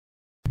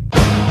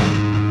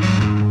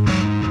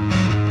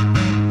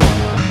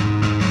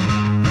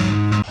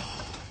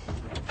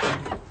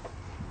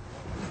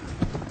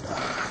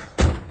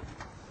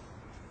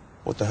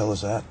What the hell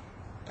is that?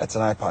 That's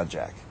an iPod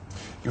jack.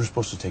 You were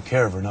supposed to take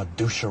care of her, not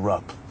douche her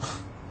up.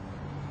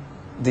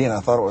 Dean, I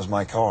thought it was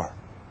my car.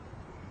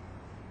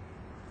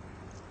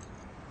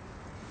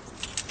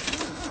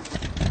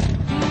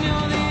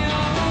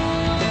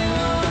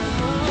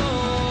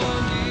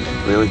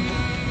 Really?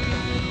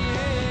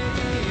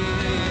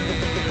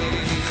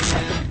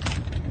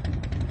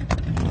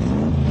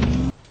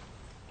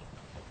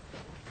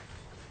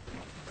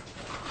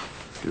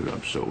 Dude,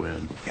 I'm so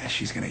in. Yeah,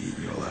 she's gonna eat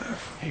you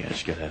alive. Hey, I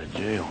just got out of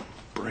jail.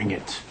 Bring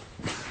it.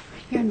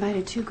 You're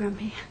invited too,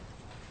 Grumpy.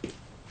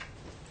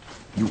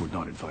 You were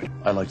not invited.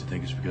 I like to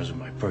think it's because of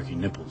my perky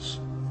nipples.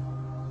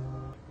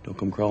 Don't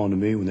come crawling to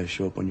me when they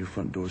show up on your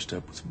front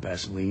doorstep with some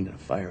Vaseline and a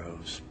fire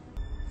hose.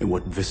 And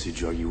what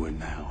visage are you in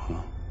now,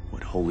 huh?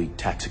 What holy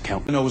tax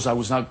accountant knows I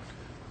was not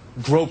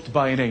groped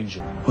by an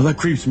angel? Well, that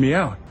creeps me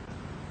out.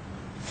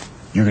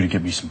 You're gonna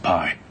give me some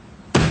pie.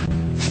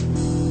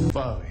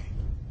 Bobby.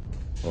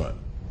 What?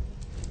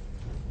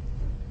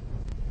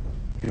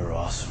 You're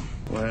awesome.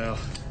 Well,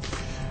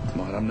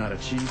 come on, I'm not a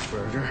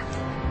cheeseburger.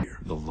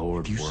 The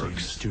Lord works. You say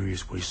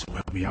mysterious ways, so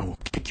help me, I will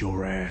kick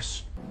your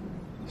ass.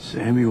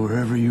 Sammy,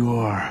 wherever you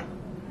are,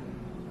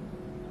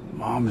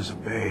 Mom is a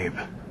babe.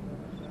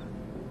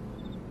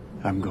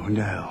 I'm going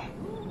to hell.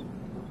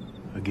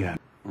 Again.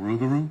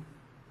 Arugaroo?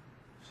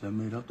 Is that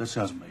made up? That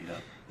sounds made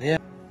up. Yeah.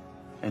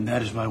 And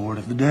that is my word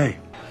of the day.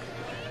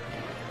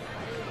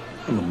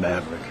 I'm a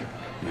maverick,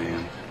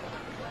 man.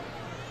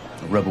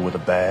 A rebel with a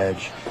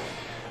badge.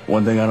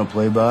 One thing I don't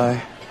play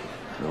by,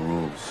 the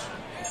rules.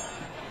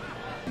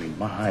 I mean,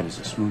 my hide is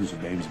as smooth as a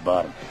baby's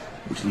bottom,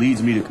 which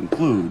leads me to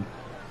conclude,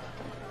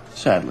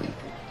 sadly,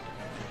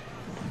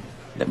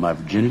 that my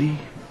virginity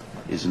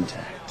is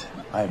intact.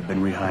 I have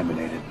been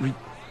rehymenated.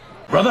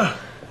 Brother,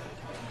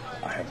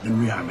 I have been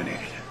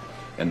rehymenated.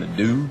 And the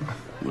dude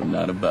will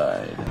not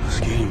abide. I'm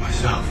scaring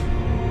myself.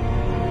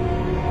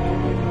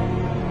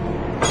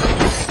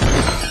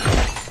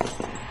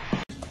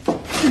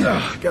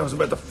 Guy was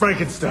about to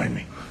Frankenstein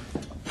me.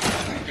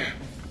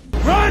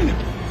 Run!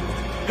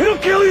 It'll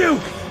kill you!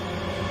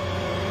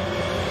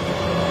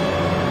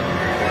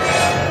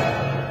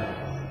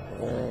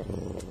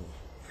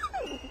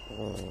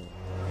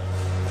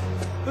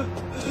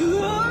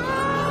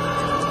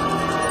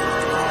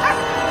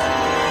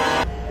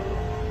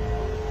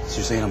 So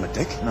you're saying I'm a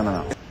dick?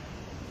 No.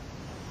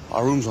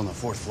 Our room's on the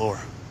 4th floor.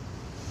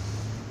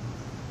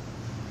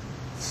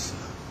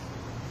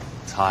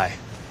 It's high.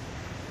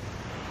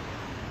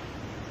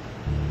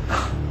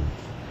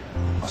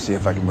 I'll see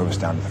if I can move us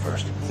down to the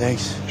 1st.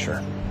 Thanks.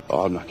 Sure.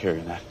 Oh, I'm not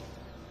carrying that.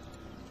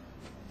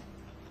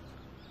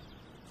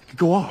 It could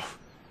go off.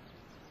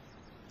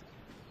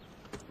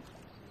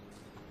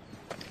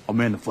 I'll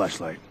man the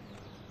flashlight.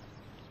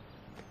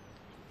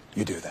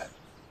 You do that.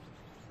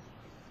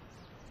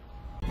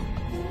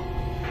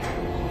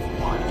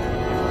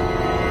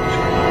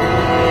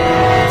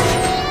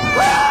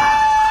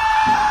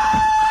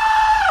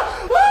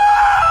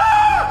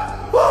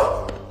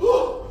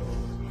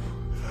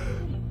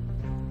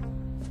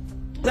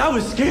 That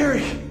was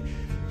scary.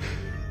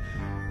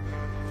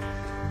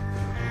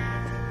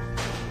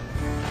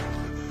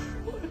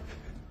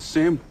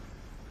 Sam,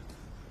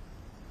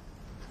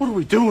 what are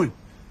we doing?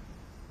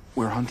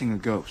 We're hunting a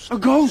ghost. A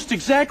ghost,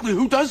 exactly.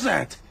 Who does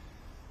that?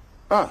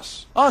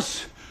 Us.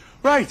 Us,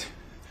 right.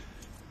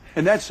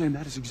 And that, Sam,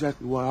 that is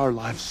exactly why our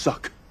lives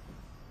suck.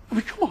 I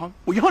mean, come on.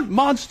 We hunt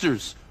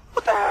monsters.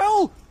 What the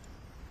hell?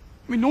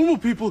 I mean, normal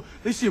people,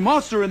 they see a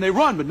monster and they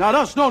run, but not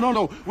us.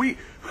 No.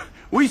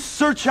 We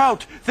search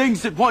out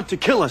things that want to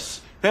kill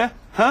us. Yeah?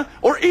 Huh?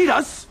 Or eat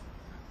us.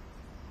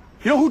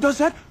 You know who does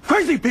that?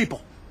 Crazy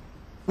people.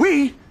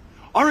 We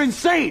are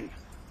insane.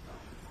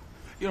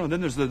 You know, then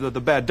there's the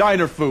bad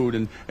diner food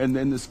and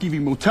the skeevy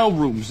motel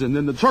rooms and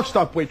then the truck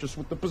stop waitress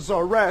with the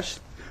bizarre rash.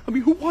 I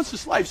mean, who wants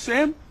this life,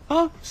 Sam?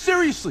 Huh?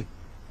 Seriously.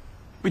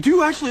 I mean, do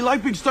you actually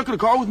like being stuck in a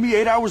car with me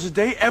 8 hours a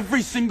day,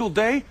 every single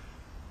day?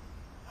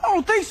 I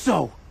don't think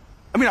so.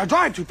 I mean, I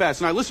drive too fast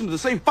and I listen to the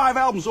same 5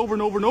 albums over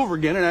and over and over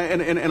again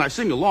and I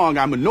sing along.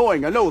 I'm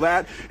annoying, I know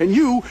that. And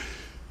you're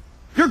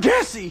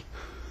gassy.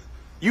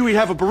 You eat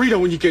half a burrito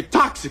when you get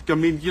toxic. I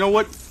mean, you know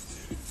what?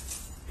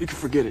 You can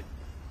forget it.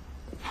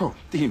 Oh,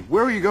 Dean,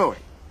 where are you going?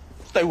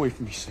 Stay away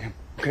from me, Sam,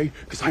 okay?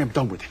 Because I am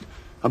done with it.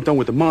 I'm done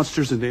with the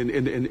monsters and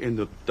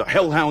the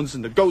hellhounds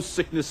and the ghost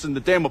sickness and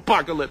the damn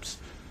apocalypse.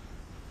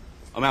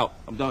 I'm out.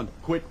 I'm done.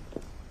 Quit.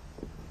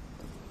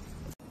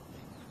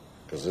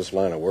 Because this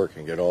line of work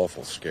can get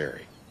awful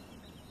scary.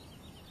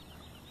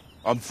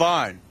 I'm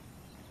fine.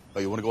 Oh,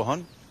 you want to go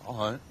hunt? I'll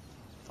hunt.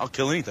 I'll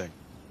kill anything.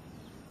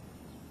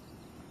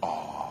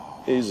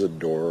 Oh. He's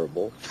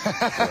adorable.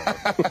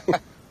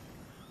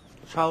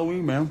 It's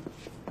Halloween, man.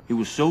 He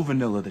was so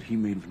vanilla that he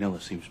made vanilla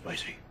seem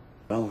spicy.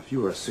 Well, if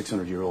you were a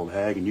 600-year-old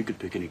hag and you could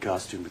pick any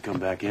costume to come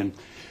back in,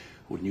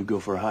 wouldn't you go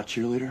for a hot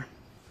cheerleader?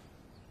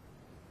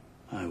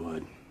 I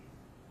would.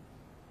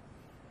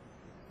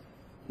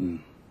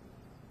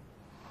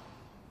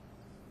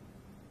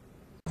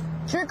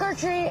 Trick or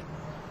treat.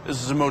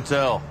 This is a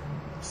motel,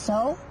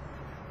 So?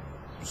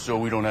 so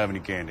we don't have any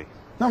candy.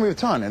 No, we have a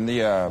ton, and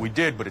the, We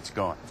did, but it's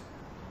gone.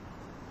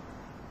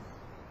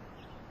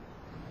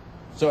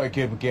 Sorry,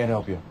 kid, we can't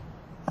help you.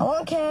 I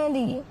want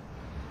candy.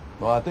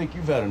 Well, I think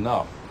you've had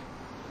enough.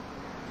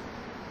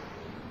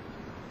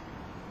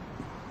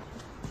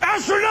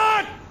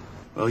 Astronaut!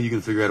 Well, you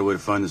can figure out a way to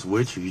find this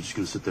witch, or you're just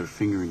gonna sit there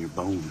fingering your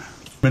bone.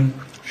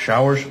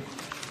 Showers.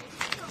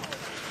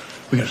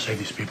 We gotta save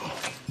these people.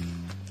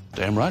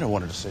 Damn right I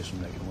wanted to save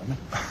some naked women.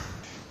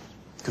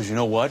 Because you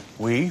know what?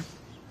 We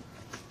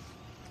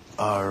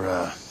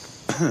Are,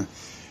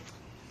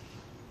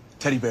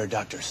 teddy bear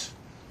doctors.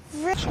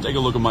 Take a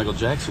look at Michael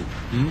Jackson,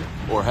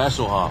 or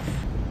Hasselhoff.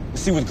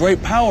 See, with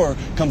great power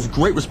comes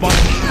great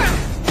responsibility.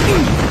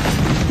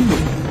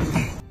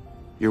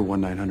 You're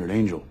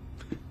 1-900-ANGEL.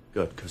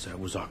 Good, because that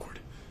was awkward.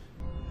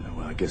 Yeah,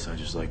 well, I guess I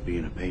just like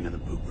being a pain in the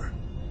pooper.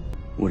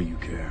 What do you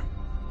care?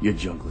 You're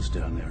junkless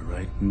down there,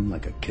 right?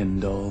 Like a Ken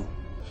doll?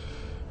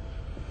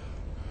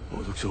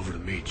 Oh, it looks over to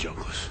me,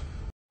 junkless.